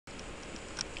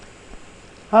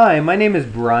Hi, my name is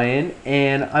Brian,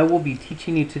 and I will be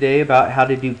teaching you today about how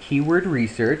to do keyword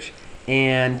research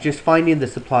and just finding the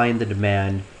supply and the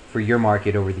demand for your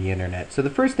market over the internet. So the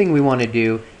first thing we want to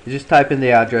do is just type in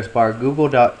the address bar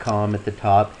google.com at the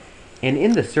top, and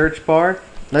in the search bar,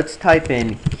 let's type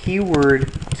in keyword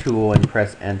tool and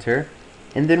press enter.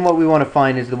 And then what we want to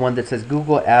find is the one that says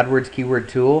Google AdWords keyword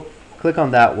tool. Click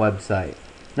on that website.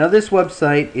 Now this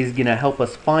website is going to help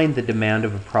us find the demand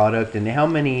of a product and how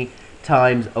many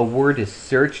times a word is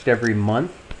searched every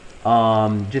month,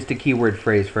 just a keyword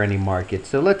phrase for any market.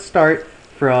 So let's start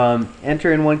from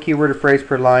enter in one keyword or phrase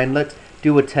per line. Let's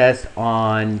do a test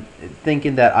on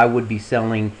thinking that I would be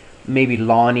selling maybe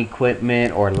lawn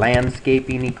equipment or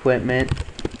landscaping equipment.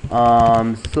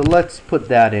 So let's put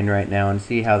that in right now and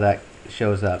see how that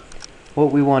shows up.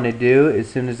 What we want to do as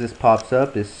soon as this pops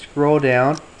up is scroll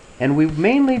down, and we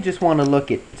mainly just want to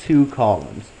look at two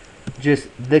columns, just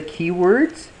the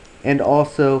keywords and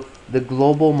also the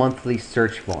global monthly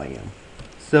search volume.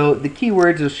 So the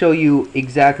keywords will show you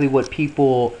exactly what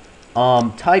people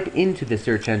type into the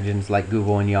search engines like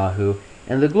Google and Yahoo,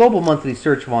 and the global monthly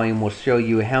search volume will show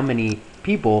you how many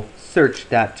people search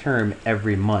that term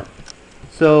every month.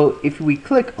 So if we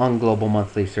click on global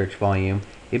monthly search volume,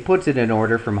 it puts it in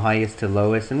order from highest to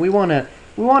lowest, and we want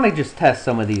to just test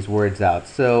some of these words out.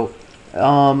 So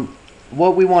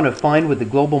what we want to find with the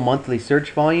global monthly search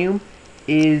volume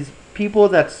is people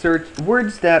that search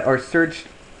words that are searched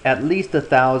at least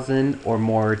 1,000 or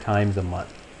more times a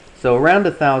month. So around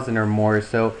 1,000 or more.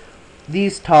 So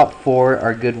these top four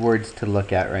are good words to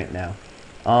look at right now.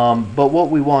 But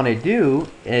what we want to do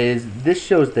is, this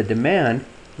shows the demand.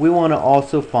 We want to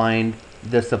also find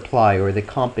the supply or the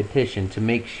competition to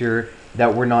make sure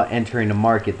that we're not entering a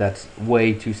market that's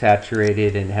way too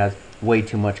saturated and has way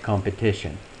too much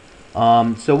competition.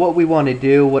 So what we want to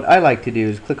do, what I like to do,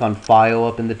 is click on File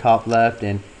up in the top left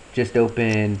and just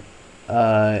open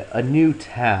a new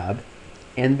tab.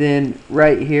 And then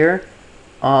right here,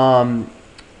 I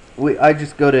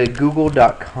just go to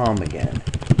google.com again.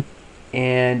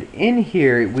 And in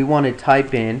here, we want to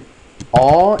type in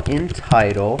all in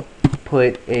title,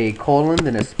 put a colon,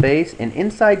 then a space, and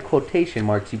inside quotation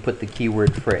marks, you put the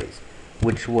keyword phrase,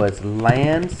 which was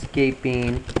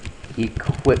landscaping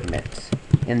equipment,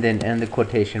 and then end the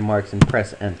quotation marks and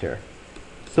press enter.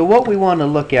 So what we want to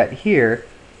look at here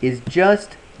is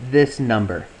just this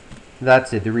number.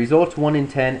 That's it. The results 1 in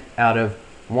 10 out of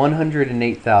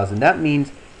 108,000. That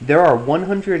means there are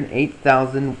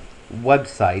 108,000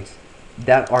 websites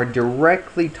that are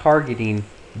directly targeting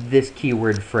this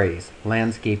keyword phrase,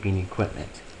 landscaping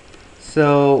equipment.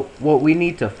 So what we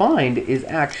need to find is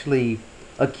actually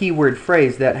a keyword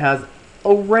phrase that has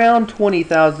around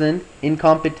 20,000 in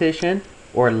competition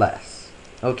or less.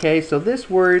 Okay, so this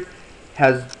word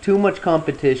has too much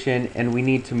competition and we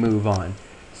need to move on.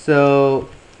 So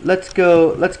let's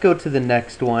go to the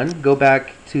next one. Go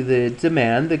back to the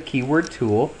demand, the keyword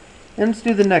tool, and let's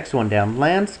do the next one down.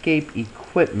 Landscape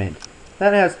equipment.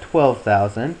 That has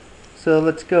 12,000. So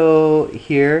let's go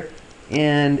here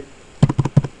and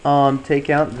take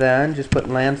out then, just put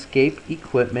landscape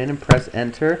equipment and press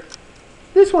enter.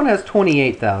 This one has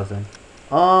 28,000.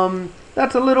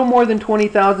 That's a little more than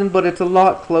 20,000, but it's a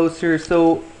lot closer,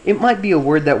 so it might be a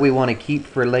word that we want to keep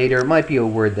for later. It might be a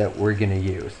word that we're going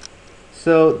to use.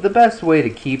 So the best way to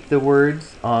keep the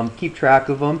words, keep track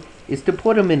of them, is to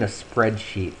put them in a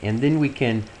spreadsheet, and then we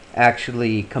can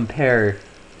actually compare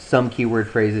some keyword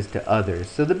phrases to others.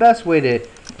 So the best way to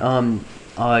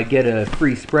get a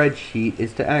free spreadsheet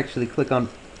is to actually click on,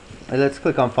 let's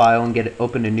click on File and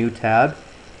open a new tab,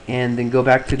 and then go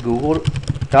back to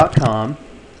google.com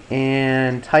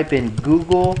and type in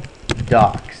Google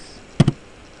Docs.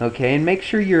 Okay, and make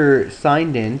sure you're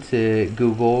signed in to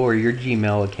Google or your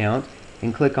Gmail account,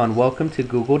 and click on Welcome to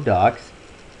Google Docs.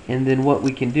 And then what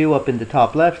we can do up in the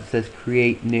top left, it says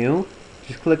Create New.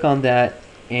 Just click on that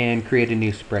and create a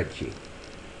new spreadsheet.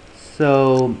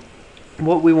 So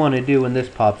what we want to do when this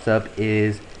pops up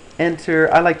is enter,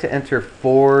 I like to enter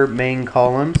 4 main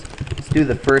columns. Let's do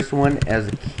the first one as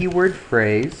a keyword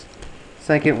phrase.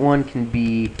 Second one can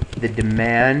be the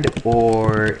demand,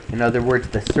 or in other words,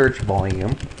 the search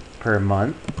volume per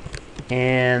month.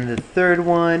 And the third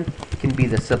one can be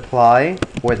the supply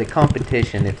or the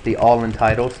competition, if the all in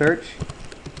title search.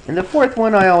 And the fourth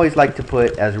one I always like to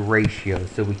put as ratios,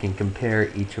 so we can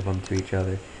compare each of them to each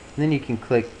other. And then you can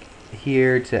click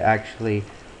here to actually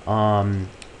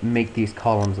make these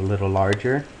columns a little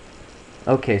larger.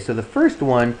 Okay, so the first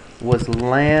one was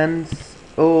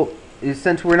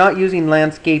since we're not using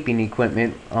landscaping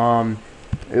equipment,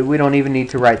 we don't even need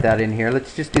to write that in here.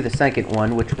 Let's just do the second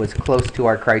one, which was close to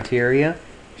our criteria.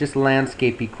 just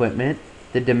landscape equipment.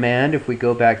 The demand, if we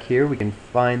go back here, we can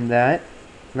find that.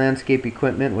 Landscape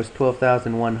equipment was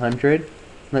 12,100.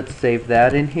 Let's save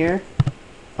that in here.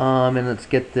 And let's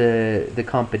get the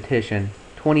competition.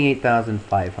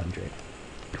 28,500.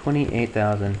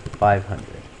 28,500.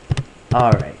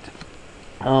 Alright.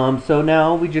 So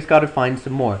now we just got to find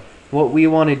some more. What we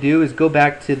want to do is go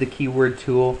back to the keyword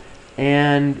tool,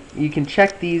 and you can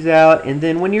check these out, and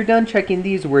then when you're done checking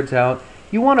these words out,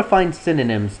 you want to find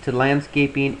synonyms to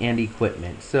landscaping and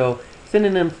equipment. So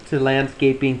synonyms to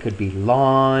landscaping could be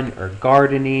lawn or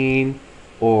gardening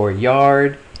or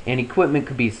yard, and equipment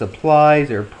could be supplies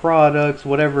or products,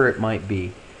 whatever it might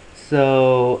be.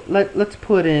 So let's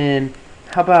put in,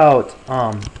 how about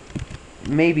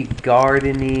maybe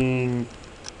gardening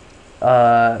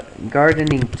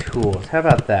tools. How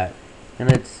about that?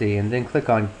 And let's see, and then click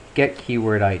on get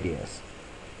keyword ideas.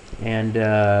 And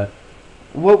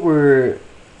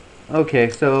okay,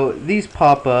 so these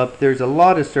pop up. There's a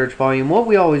lot of search volume. What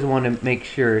we always want to make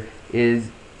sure is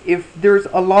if there's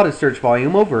a lot of search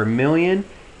volume, over 1 million,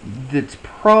 that's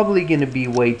probably going to be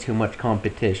way too much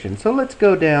competition. So let's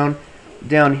go down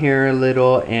here a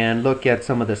little and look at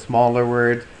some of the smaller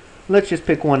words. Let's just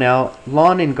pick one out.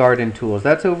 Lawn and garden tools.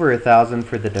 That's over 1,000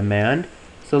 for the demand.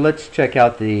 So let's check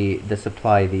out the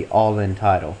supply, the all-in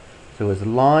title. So it's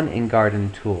lawn and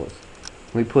garden tools.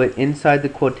 We put inside the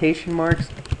quotation marks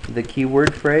the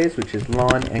keyword phrase, which is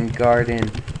lawn and garden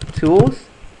tools.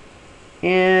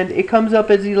 And it comes up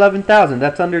as 11,000.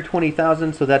 That's under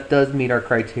 20,000, so that does meet our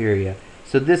criteria.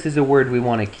 So this is a word we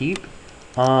want to keep.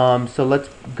 So let's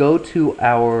go to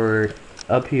our,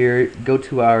 up here, go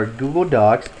to our Google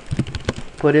Docs,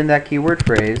 put in that keyword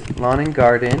phrase, lawn and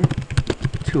garden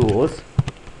tools,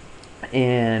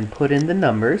 and put in the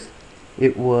numbers.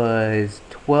 It was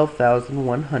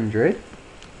 12,100.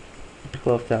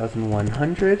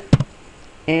 12,100.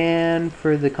 And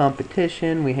for the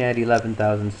competition, we had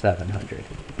 11,700.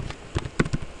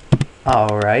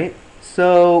 Alright,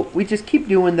 so we just keep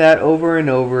doing that over and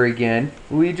over again.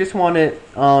 We just want to,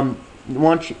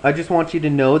 I just want you to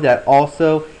know that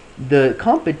also the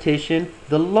competition,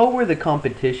 the lower the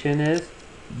competition is,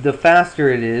 the faster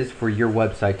it is for your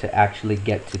website to actually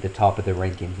get to the top of the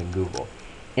rankings in Google.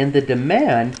 And the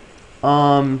demand,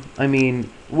 I mean,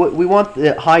 we want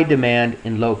the high demand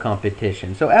and low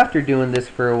competition. So after doing this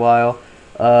for a while,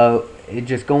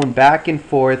 just going back and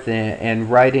forth and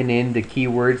writing in the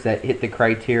keywords that hit the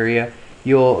criteria,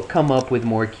 you'll come up with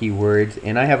more keywords.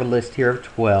 And I have a list here of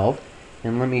 12.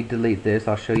 And let me delete this.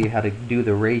 I'll show you how to do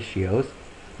the ratios.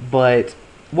 But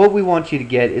what we want you to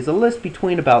get is a list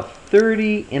between about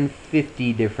 30 and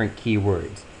 50 different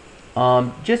keywords.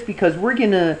 Just because we're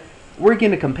gonna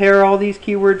compare all these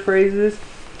keyword phrases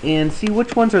and see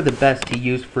which ones are the best to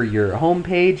use for your home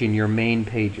page and your main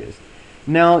pages.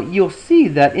 Now you'll see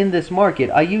that in this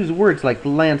market I use words like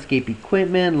landscape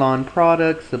equipment, lawn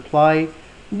products, supply.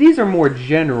 These are more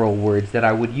general words that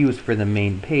I would use for the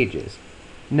main pages.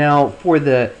 Now for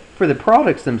the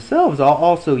products themselves, I'll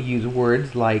also use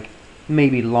words like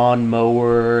maybe lawn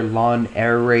mower, lawn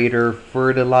aerator,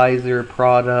 fertilizer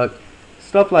product.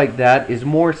 Stuff like that is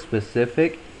more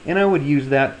specific, and I would use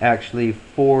that actually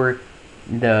for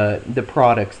the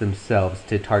products themselves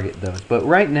to target those. But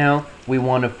right now we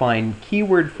want to find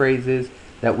keyword phrases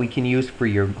that we can use for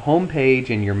your home page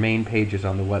and your main pages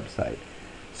on the website.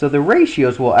 So the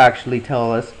ratios will actually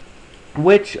tell us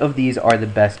which of these are the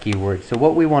best keywords. So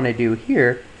what we want to do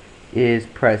here is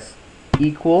press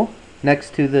equal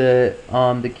next to the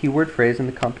keyword phrase in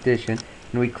the competition,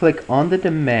 and we click on the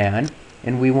demand,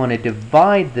 and we want to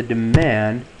divide the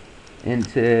demand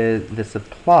into the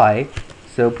supply.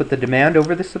 So put the demand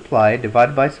over the supply,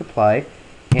 divided by supply,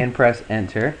 and press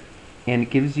enter, and it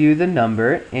gives you the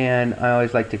number. And I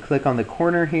always like to click on the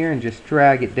corner here and just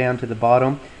drag it down to the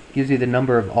bottom. It gives you the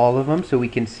number of all of them, so we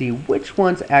can see which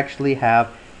ones actually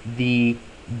have the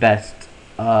best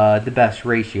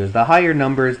ratios. The higher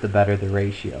numbers, the better the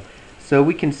ratio. So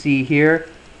we can see here,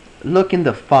 look in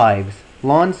the fives,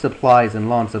 lawn supplies and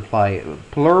lawn supply.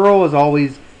 Plural is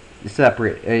always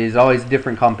separate, is always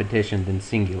different competition than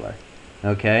singular.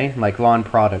 Okay, like lawn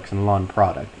products and lawn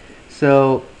product.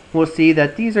 So we'll see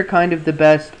that these are kind of the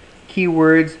best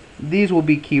keywords. These will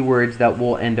be keywords that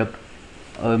will end up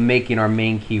making our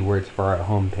main keywords for our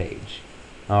home page.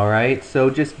 Alright,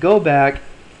 so just go back,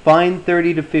 find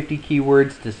 30 to 50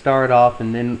 keywords to start off,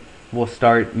 and then we'll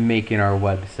start making our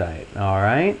website.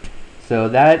 Alright, so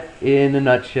that in a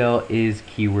nutshell is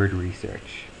keyword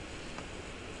research.